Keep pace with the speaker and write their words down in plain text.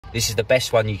This is the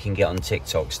best one you can get on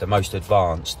TikTok. It's the most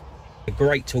advanced. A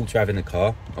great tool to have in the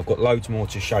car. I've got loads more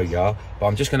to show you, but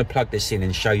I'm just going to plug this in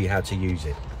and show you how to use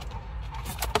it.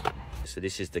 So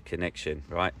this is the connection,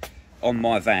 right? On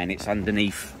my van, it's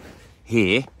underneath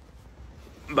here,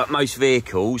 but most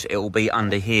vehicles, it will be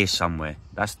under here somewhere.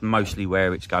 That's mostly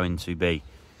where it's going to be.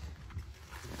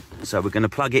 So we're going to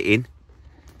plug it in.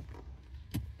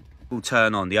 Will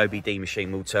turn on, the OBD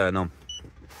machine will turn on.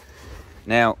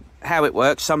 Now, how it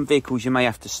works, some vehicles you may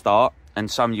have to start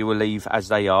and some you will leave as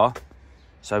they are.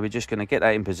 So we're just going to get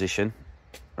that in position.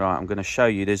 Right, I'm going to show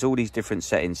you, there's all these different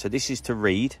settings. So this is to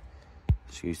read,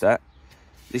 excuse that.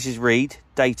 This is read,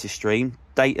 data stream,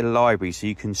 data library, so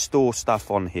you can store stuff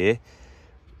on here.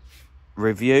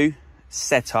 Review,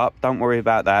 setup, don't worry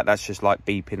about that. That's just like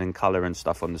beeping and colour and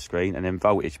stuff on the screen. And then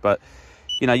voltage, but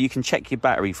you know, you can check your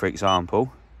battery, for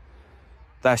example.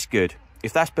 That's good.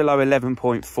 If that's below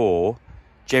 11.4,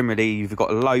 generally you've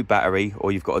got a low battery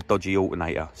or you've got a dodgy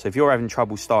alternator. So if you're having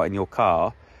trouble starting your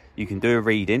car, you can do a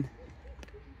reading.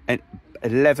 At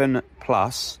 11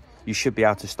 plus, you should be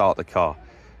able to start the car.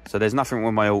 So there's nothing wrong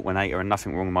with my alternator and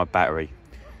nothing wrong with my battery.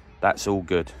 That's all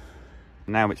good.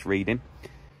 Now it's reading.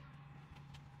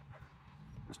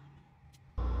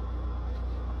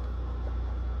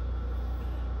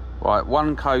 Right,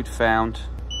 one code found.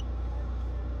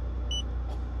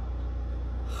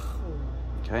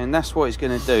 Okay, and that's what it's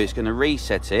going to do. It's going to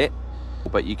reset it,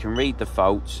 but you can read the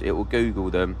faults. It will Google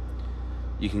them.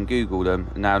 You can Google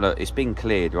them. Now look, it's been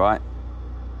cleared, right?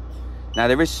 Now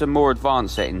there is some more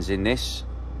advanced settings in this,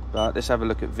 but let's have a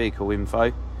look at vehicle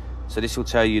info. So this will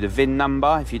tell you the VIN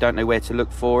number if you don't know where to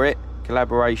look for it,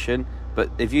 collaboration. But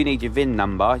if you need your VIN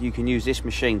number, you can use this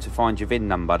machine to find your VIN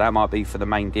number. That might be for the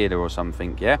main dealer or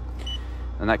something, yeah?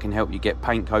 And that can help you get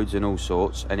paint codes and all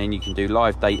sorts. And then you can do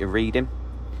live data reading,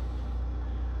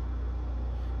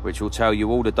 which will tell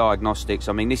you all the diagnostics.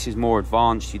 I mean, this is more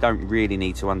advanced. You don't really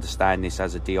need to understand this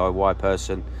as a DIY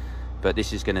person, but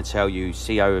this is going to tell you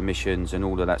CO emissions and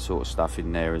all of that sort of stuff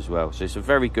in there as well. So it's a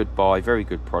very good buy, very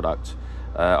good product.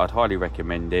 I'd highly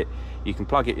recommend it. You can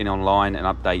plug it in online and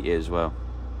update it as well.